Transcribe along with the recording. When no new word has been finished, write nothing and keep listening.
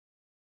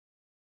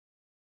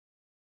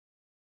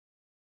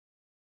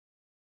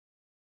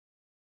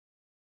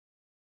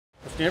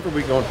Stanford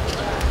week going?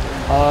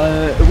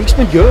 The week's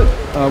been good.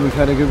 We've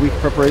had a good week of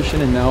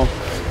preparation, and now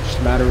it's just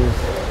a matter of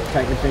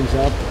tightening things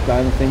up,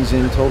 dialing things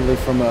in totally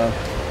from a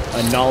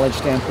knowledge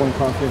standpoint,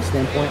 confidence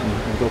standpoint,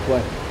 and go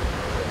play.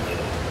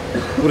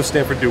 What does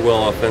Stanford do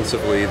well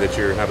offensively that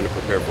you're having to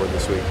prepare for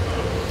this week?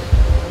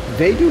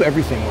 They do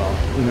everything well,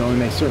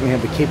 and they certainly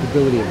have the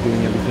capability of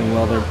doing everything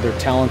well. They're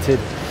talented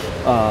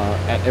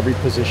at every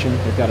position.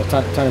 They've got a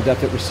ton of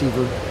depth at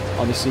receiver.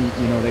 Obviously,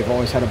 they've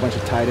always had a bunch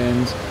of tight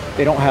ends.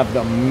 They don't have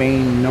the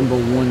main number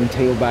one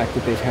tailback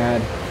that they've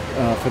had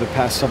for the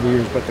past several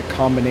years, but the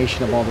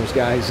combination of all those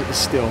guys is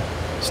still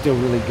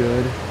really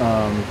good.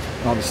 And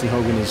obviously,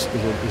 Hogan is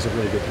a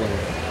really good player.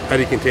 How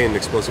do you contain an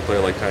explosive player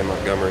like Ty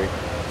Montgomery?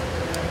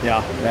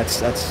 Yeah,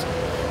 that's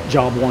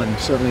job one.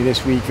 Certainly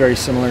this week, very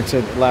similar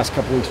to the last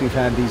couple weeks, we've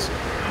had these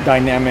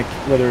dynamic,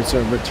 whether it's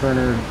a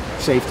returner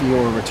safety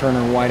or a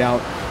returner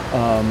wideout,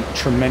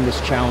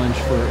 tremendous challenge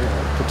for,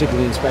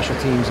 particularly in special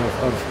teams,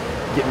 of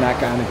getting that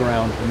guy on the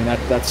ground. I mean,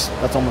 that's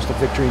almost a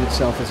victory in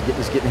itself,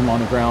 is getting him on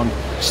the ground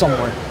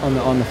somewhere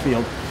on the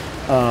field.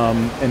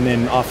 And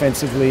then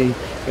offensively,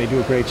 they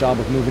do a great job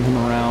of moving him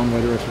around,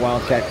 whether it's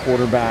wildcat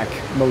quarterback,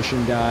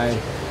 motion guy,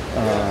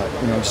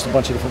 just a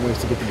bunch of different ways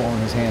to get the ball in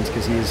his hands,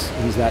 because he's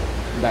that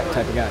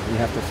type of guy. You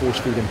have to force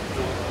feed him.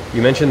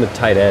 You mentioned the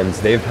tight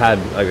ends. They've had,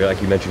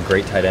 like you mentioned,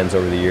 great tight ends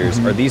over the years.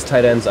 Mm-hmm. Are these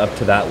tight ends up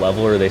to that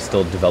level, or are they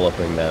still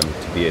developing them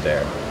to be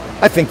there?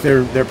 I think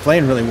they're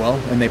playing really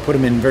well, and they put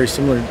them in very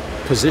similar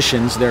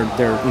positions. They're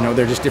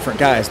just different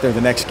guys. They're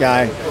the next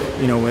guy,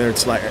 whether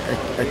it's like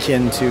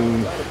akin to,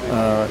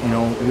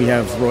 we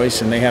have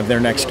Royce and they have their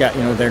next guy,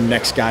 their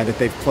next guy that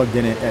they've plugged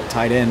in at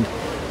tight end,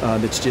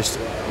 that's just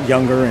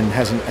younger and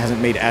hasn't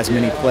made as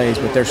many plays,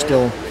 but they're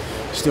still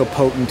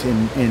potent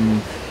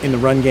in the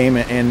run game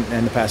and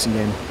the passing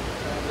game.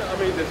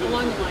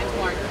 Along the lines,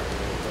 Mark,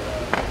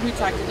 we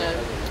talked in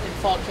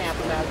fall camp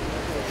about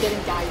getting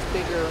guys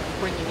bigger,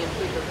 bringing in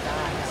bigger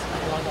guys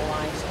along the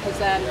lines. Has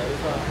that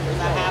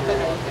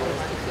happened, or do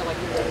you feel like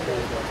you're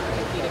ready to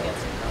compete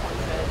against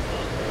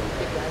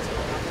big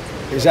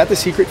guys? Is that the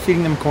secret,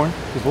 feeding them corn?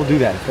 Because we'll do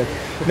that.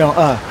 No,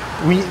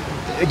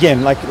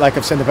 again, like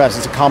I've said in the past,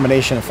 it's a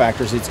combination of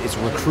factors. It's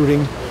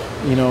recruiting,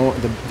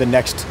 the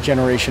next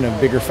generation of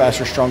bigger,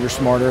 faster, stronger,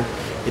 smarter.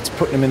 It's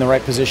putting them in the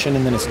right position,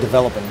 and then it's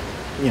developing,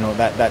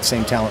 that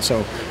same talent.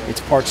 So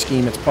it's part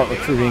scheme, it's part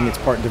recruiting, it's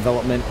part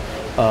development.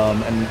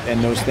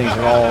 And those things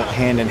are all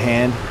hand in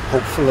hand.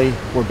 Hopefully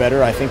we're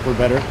better. I think we're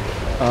better.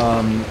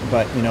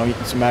 But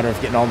it's a matter of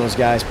getting all those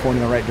guys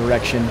pointing in the right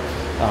direction,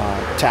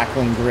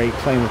 tackling great,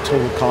 playing with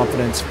total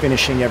confidence,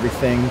 finishing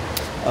everything,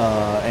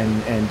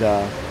 and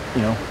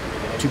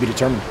to be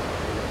determined.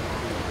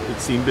 It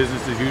seemed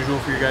business as usual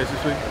for you guys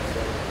this week?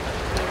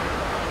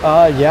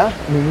 Yeah.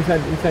 I mean, we've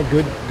had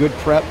good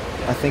prep.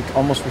 I think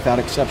almost without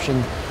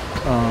exception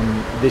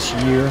this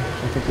year.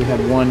 I think we had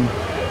one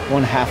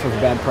half of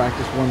bad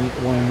practice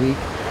one week,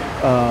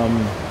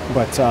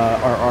 but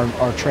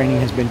our training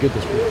has been good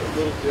this week.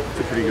 It's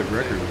a pretty good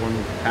record. One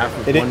half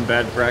of one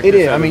bad practice. It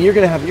is. I mean, you're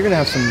gonna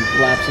have some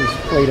lapses,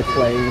 play to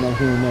play, here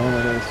and there.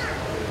 Whether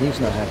he's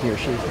not happy or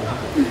she's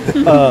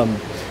not happy.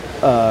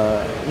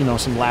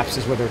 Some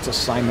lapses, whether it's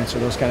assignments or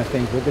those kind of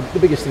things. But the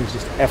biggest thing is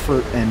just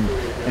effort,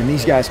 and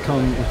these guys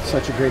come with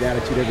such a great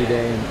attitude every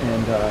day,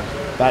 and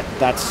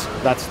that's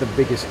the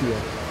biggest deal,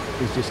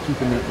 is just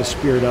keeping the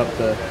spirit up,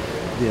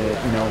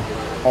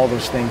 all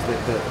those things,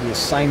 the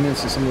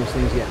assignments and some of those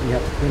things you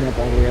have to clean up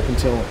all the way up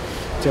until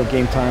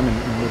game time,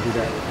 and we'll do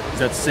that. Is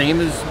that same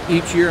as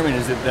each year? I mean,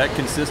 is it that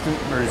consistent,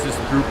 or is this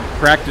group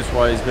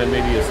practice-wise been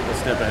maybe a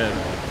step ahead?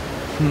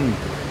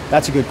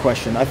 That's a good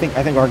question. I think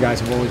our guys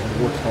have always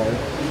worked hard.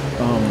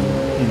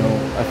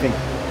 I think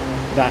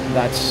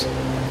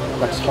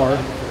that's hard.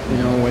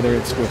 Whether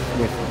it's with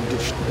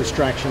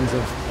distractions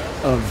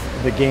of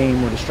the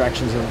game or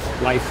distractions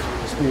of life,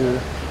 school,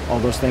 all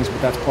those things.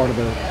 But that's part of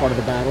the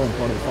battle and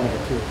part of the fun of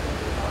it too.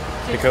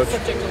 Hey, Coach.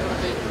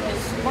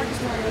 Is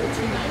Marcus Mariota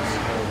too nice?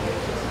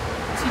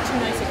 Is he too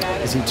nice a guy?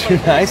 Is he too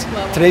nice?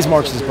 Today's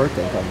Marcus'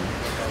 birthday,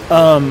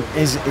 probably.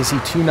 Is he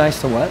too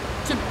nice to what?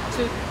 To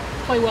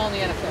play well in the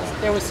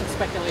NFL. There was some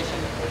speculation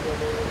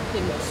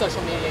in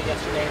social media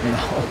yesterday.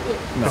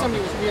 No.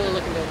 Somebody was really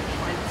looking to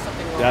find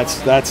something wrong.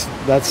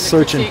 That's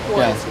searching. The critique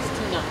was, he's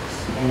too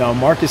nice. No,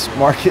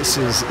 Marcus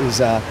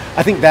is.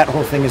 I think that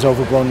whole thing is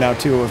overblown now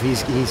too. Of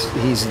he's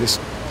this,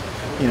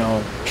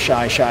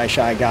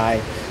 shy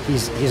guy.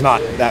 He's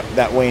not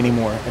that way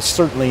anymore.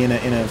 Certainly in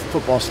a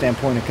football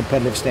standpoint, a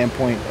competitive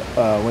standpoint,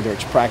 whether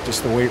it's practice,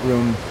 the weight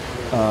room,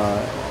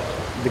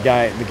 the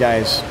guy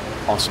is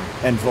awesome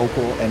and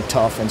vocal and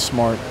tough and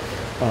smart,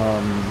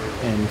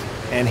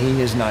 and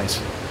he is nice.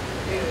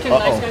 Can a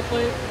nice guy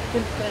play?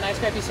 Can a nice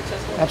guy be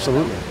successful?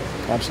 Absolutely.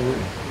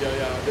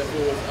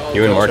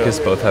 You and Marcus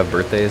both have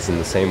birthdays in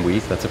the same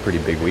week. That's a pretty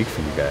big week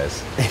for you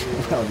guys.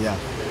 Well, yeah.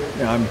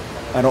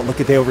 I don't look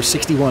a day over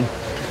 61.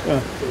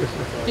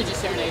 Did you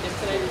serenade him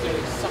today? Was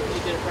there something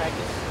you did at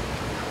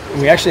practice?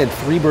 We actually had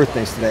 3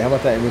 birthdays today. How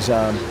about that? It was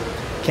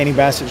Kenny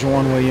Bassett,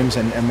 Juwan Williams,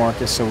 and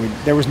Marcus. So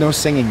there was no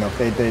singing though.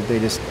 They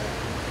just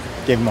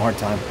gave him a hard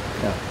time.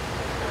 Yeah.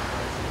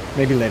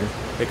 Maybe later.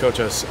 Hey, Coach,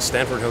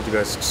 Stanford held you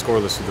guys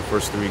scoreless through the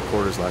first 3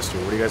 quarters last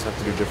year. What do you guys have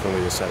to do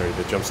differently this Saturday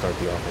to jumpstart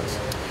the offense?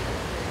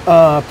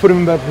 Put him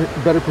in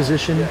better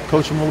position,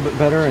 coach him a little bit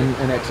better,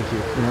 and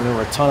execute. You know, there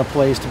were a ton of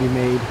plays to be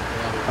made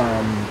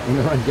in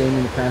the run game,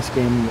 in the pass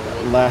game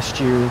last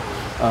year.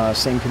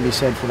 Same can be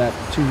said for that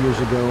 2 years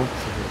ago.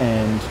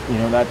 And, you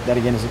know, that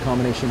again is a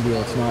combination deal.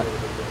 It's not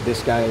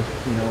this guy,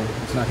 you know,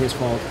 it's not his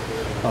fault.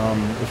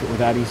 If it were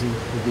that easy,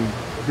 it would be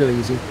really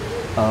easy.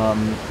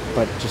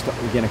 But just,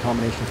 again, a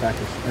combination of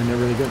factors. And they're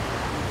really good.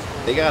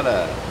 They got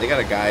a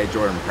guy,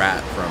 Jordan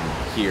Pratt, from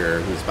here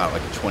who's about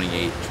like a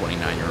 28,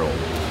 29-year-old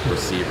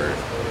receiver.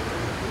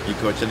 You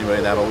coach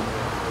anybody that old?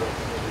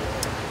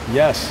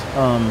 Yes.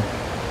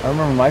 I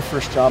remember my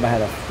first job, I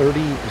had a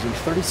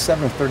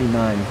 37 or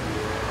 39.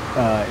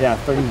 Yeah,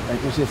 30.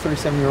 It was a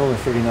 37-year-old or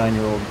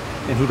 39-year-old,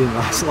 and he didn't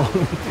last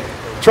long.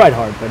 Tried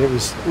hard, but it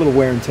was a little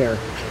wear and tear.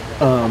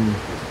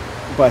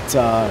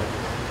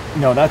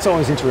 No, that's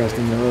always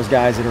interesting. You know, those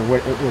guys that are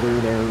whether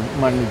they're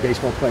minor league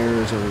baseball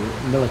players or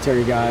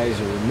military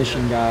guys or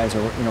mission guys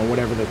or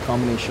whatever the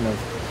combination of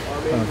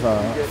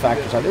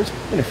factors are. There's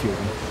been a few of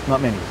them,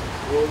 not many.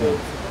 Yeah.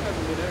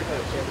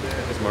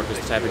 Is Marcus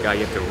the type of guy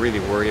you have to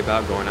really worry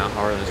about going out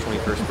hard on his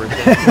 21st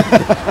birthday?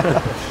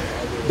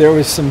 There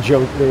was some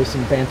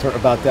banter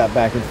about that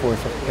back and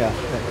forth. Yeah.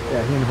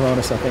 He and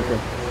Hronis, I think,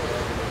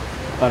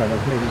 I don't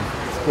know, maybe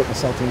split the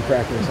saltine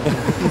cracker or something.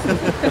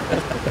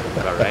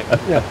 All right.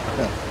 Yeah.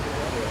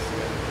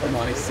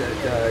 Monty said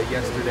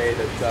yesterday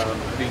that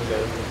being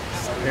the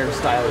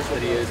hairstylist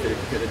that he is, that if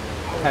he could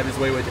have his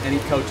way with any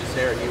coach's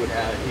hair, he would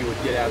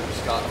get after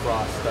Scott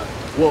Frost.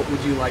 What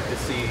would you like to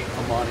see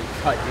Amani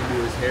cut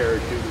into his hair or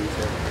do to his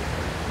hair?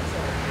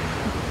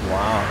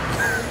 Wow.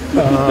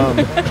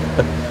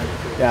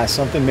 Yeah,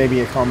 something maybe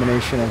a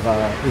combination of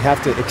you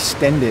have to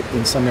extend it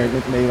in some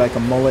area, maybe like a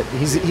mullet.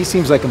 He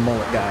seems like a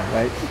mullet guy,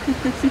 right?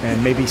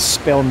 And maybe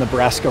spell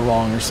Nebraska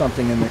wrong or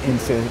something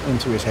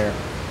into his hair.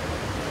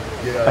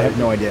 Yeah, I have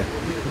no idea.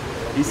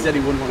 He said he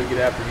wouldn't want to get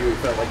after you. He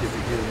felt like if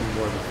he did, he'd be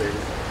more of a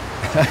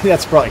favor.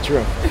 That's probably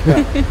true.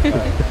 Yeah.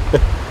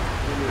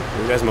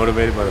 Are you guys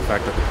motivated by the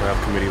fact that the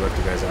playoff committee left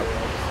you guys out?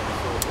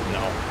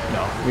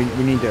 No.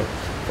 We need to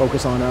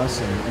focus on us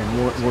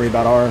and worry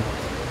about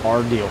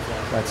our deal.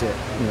 That's it.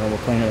 You know, we're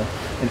playing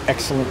an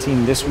excellent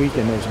team this week,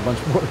 and there's a bunch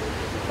more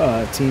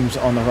teams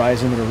on the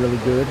horizon that are really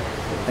good,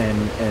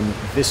 and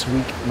this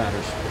week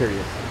matters,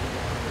 period.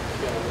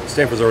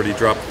 Stanford's already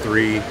dropped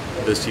 3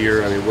 this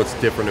year. I mean, what's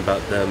different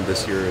about them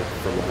this year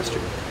from last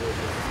year?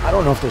 I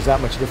don't know if there's that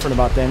much different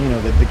about them. You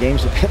know, the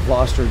games that they've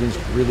lost are against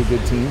really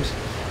good teams,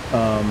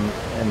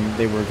 and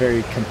they were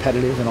very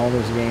competitive in all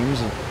those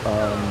games.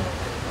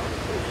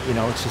 You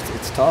know,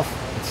 it's tough.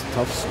 It's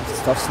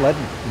tough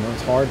sledding. You know,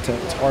 it's hard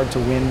to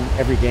win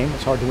every game.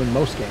 It's hard to win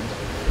most games,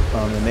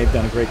 and they've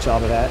done a great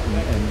job of that.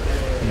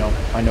 And you know,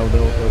 I know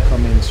they'll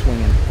come in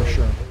swinging for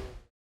sure.